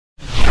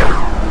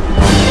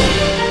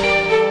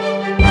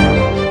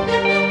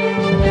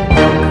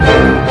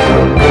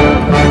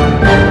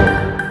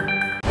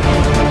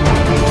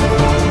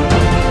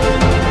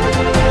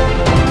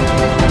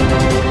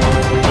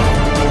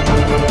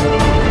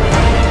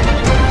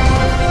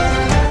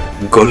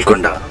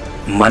గోల్కొండ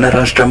మన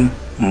రాష్ట్రం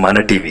మన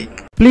TV.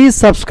 Please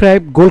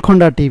subscribe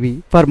Golconda TV.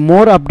 For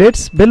more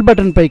updates bell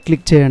button pi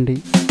click చేయండి.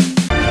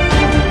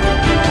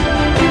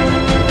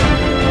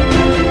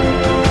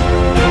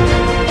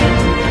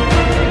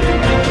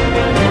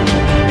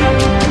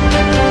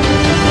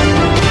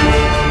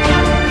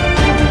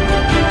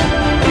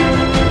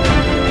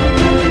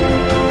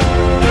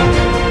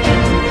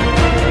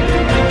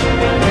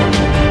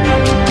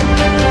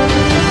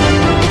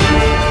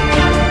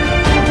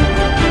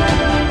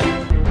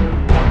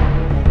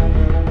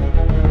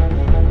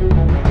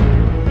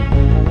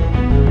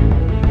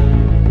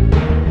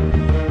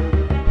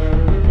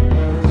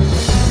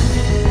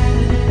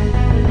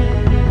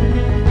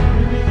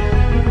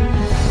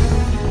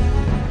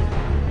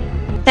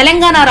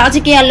 తెలంగాణ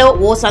రాజకీయాల్లో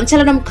ఓ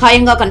సంచలనం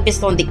ఖాయంగా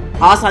కనిపిస్తోంది.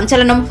 ఆ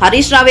సంచలనం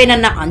హరీష్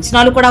రావేనన్న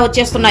అంచనాలు కూడా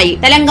వచ్చేస్తున్నాయి.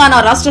 తెలంగాణ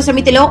రాష్ట్ర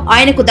సమితిలో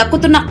ఆయనకు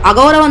దక్కుతున్న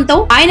అగౌరవంతో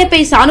ఆయనపై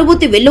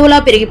సానుభూతి వెల్లువలా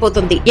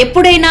పెరిగిపోతుంది.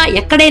 ఎప్పుడైనా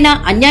ఎక్కడైనా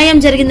అన్యాయం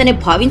జరిగిందని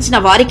భావించిన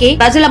వారికే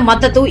ప్రజల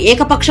మద్దతు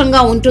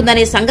ఏకపక్షంగా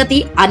ఉంటుందనే సంగతి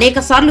అనేక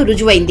సార్లు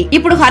రుజువైంది.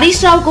 ఇప్పుడు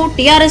హరీష్ రావుకు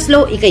టీఆర్ఎస్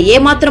లో ఇక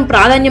ఏమాత్రం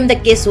ప్రాధాన్యం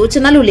దక్కే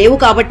సూచనలు లేవు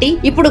కాబట్టి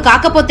ఇప్పుడు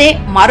కాకపోతే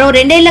మరో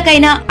 2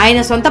 ఏళ్లకైనా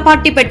ఆయన సొంత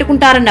పార్టీ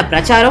పెట్టుకుంటారన్న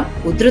ప్రచారం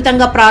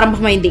ఉధృతంగా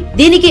ప్రారంభమైంది.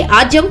 దీనికి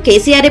ఆద్యం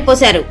కేసీఆర్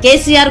పోశారు.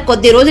 కేసీఆర్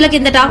కొద్ది రోజుల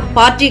కిందట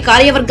పార్టీ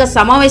కార్యవర్గ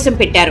సమావేశం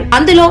పెట్టారు.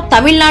 అందులో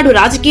తమిళనాడు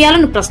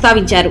రాజకీయాలను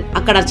ప్రస్తావించారు.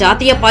 అక్కడ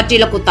జాతీయ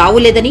పార్టీలకు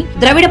తావులేదని,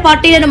 ద్రవిడ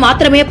పార్టీలను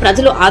మాత్రమే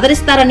ప్రజలు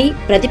ఆదరిస్తారని,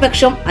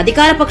 ప్రతిపక్షం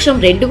అధికార పక్షం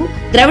రెండూ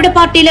ద్రవిడ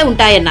పార్టీలే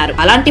ఉంటాయన్నారు.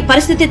 అలాంటి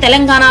పరిస్థితి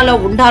తెలంగాణలో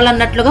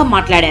ఉండాలన్నట్లుగా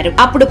మాట్లాడారు.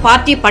 అప్పుడు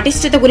పార్టీ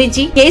పటిష్టత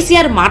గురించి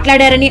కేసీఆర్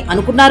మాట్లాడారని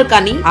అనుకున్నారు.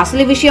 కానీ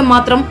అసలు విషయం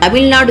మాత్రం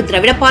తమిళనాడు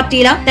ద్రవిడ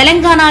పార్టీల,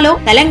 తెలంగాణలో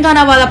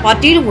తెలంగాణవాద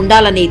పార్టీలు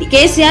ఉండాలనేది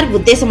కేసీఆర్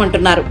ఉద్దేశం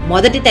అంటున్నారు.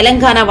 మొదటి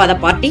తెలంగాణవాద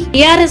పార్టీ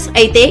టీఆర్ఎస్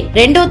అయితే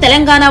రెండో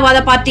తెలంగాణవాద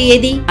పార్టీ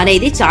ఏది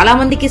అనేది చాలా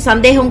మందికి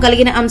సందేహం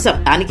కలిగిన అంశం.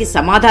 దానికి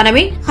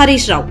సమాధానమే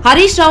హరీష్ రావు.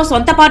 హరీష్ రావు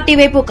సొంత పార్టీ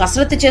వైపు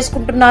కసరత్తు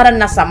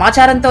చేసుకుంటున్నారన్న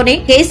సమాచారంతోనే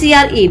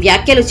కేసీఆర్ ఈ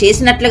వ్యాఖ్యలు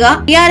చేసినట్లుగా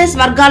టీఆర్ఎస్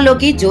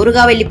వర్గాల్లోకి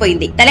జోరుగా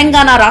వెళ్లిపోయింది.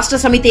 తెలంగాణ రాష్ట్ర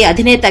సమితి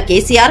అధినేత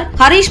కేసీఆర్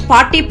హరీష్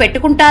పార్టీ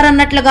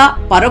పెట్టుకుంటారన్నట్లుగా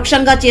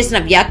పరోక్షంగా చేసిన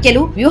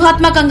వ్యాఖ్యలు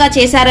వ్యూహాత్మకంగా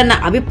చేశారన్న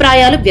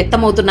అభిప్రాయాలు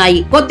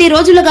వ్యక్తమవుతున్నాయి. కొద్ది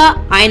రోజులుగా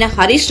ఆయన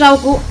హరీష్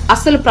రావుకు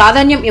అస్సలు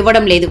ప్రాధాన్యం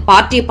ఇవ్వడం లేదు.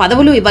 పార్టీ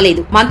పదవులు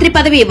ఇవ్వలేదు, మంత్రి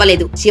పదవి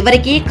ఇవ్వలేదు,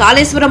 చివరికి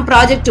కాళేశ్వరం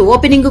ప్రాజెక్టు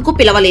ఓపెనింగ్ కు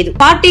పిలవలేదు.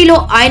 పార్టీలో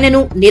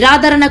ఆయనను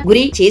నిరాదరణ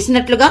గురి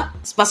చేసినట్లుగా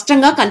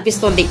స్పష్టంగా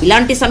కనిపిస్తోంది.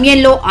 ఇలాంటి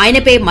సమయంలో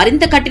ఆయనపై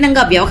మరింత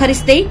కఠినంగా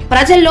వ్యవహరిస్తే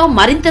ప్రజల్లో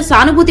మరింత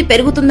సానుభూతి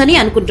పెరుగుతుందని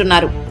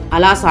అనుకుంటున్నారు.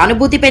 అలా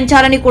సానుభూతి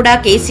పెంచాలని కూడా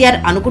కేసీఆర్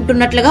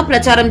అనుకుంటున్నట్లుగా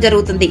ప్రచారం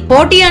జరుగుతుంది.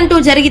 పోటీ అంటూ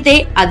జరిగితే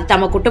అది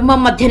తమ కుటుంబం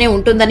మధ్యనే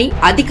ఉంటుందని,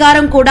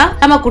 అధికారం కూడా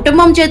తమ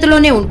కుటుంబం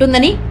చేతిలోనే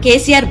ఉంటుందని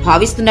కేసీఆర్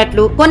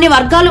భావిస్తున్నట్లు కొన్ని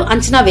వర్గాలు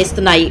అంచనా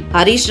వేస్తున్నాయి.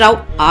 హరీష్ రావు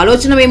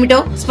ఆలోచనమేమిటో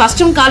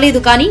స్పష్టం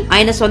కాలేదు. కానీ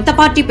ఆయన సొంత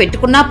పార్టీ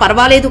పెట్టుకున్నా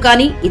పర్వాలేదు,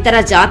 కానీ ఇతర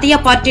జాతీయ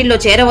పార్టీల్లో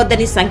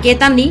చేరవద్దని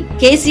సంకేతాన్ని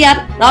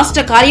కేసీఆర్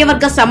రాష్ట్ర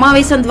కార్యవర్గ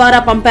సమావేశం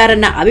ద్వారా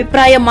పంపారన్న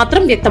అభిప్రాయం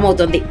మాత్రం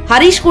వ్యక్తమవుతోంది.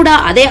 హరీష్ కూడా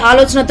అదే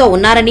ఆలోచనతో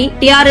ఉన్నారని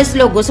టీఆర్ఎస్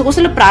లో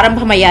గుసగుసలు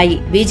ప్రారంభమయ్యాయి.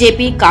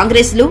 బీజేపీ,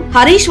 కాంగ్రెస్ లు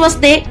హరీష్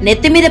వస్తే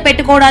నెత్తిమీద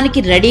పెట్టుకోవడానికి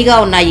రెడీగా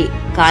ఉన్నాయి.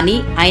 కానీ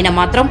ఆయన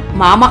మాత్రం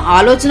మామ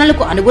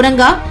ఆలోచనలకు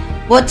అనుగుణంగా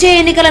వచ్చే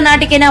ఎన్నికల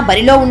నాటికైనా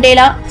బరిలో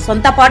ఉండేలా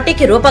సొంత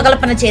పార్టీకి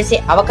రూపకల్పన చేసే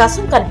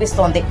అవకాశం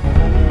కనిపిస్తోంది.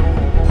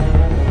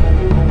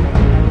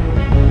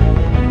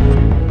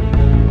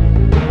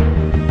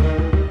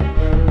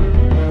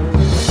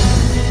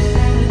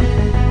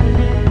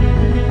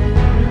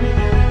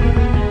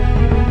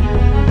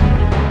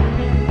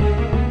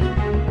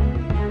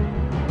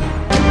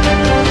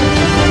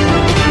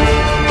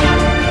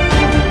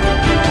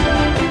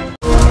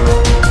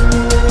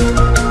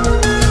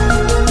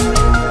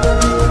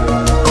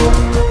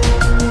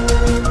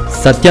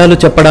 సత్యాలు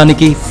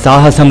చెప్పడానికి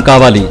సాహసం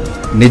కావాలి.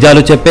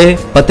 నిజాలు చెప్పే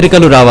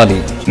పత్రికలు రావాలి.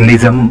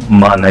 నిజం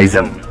మా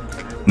నైజం.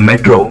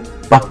 మెట్రో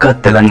పక్క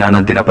తెలంగాణ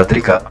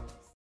దినపత్రిక.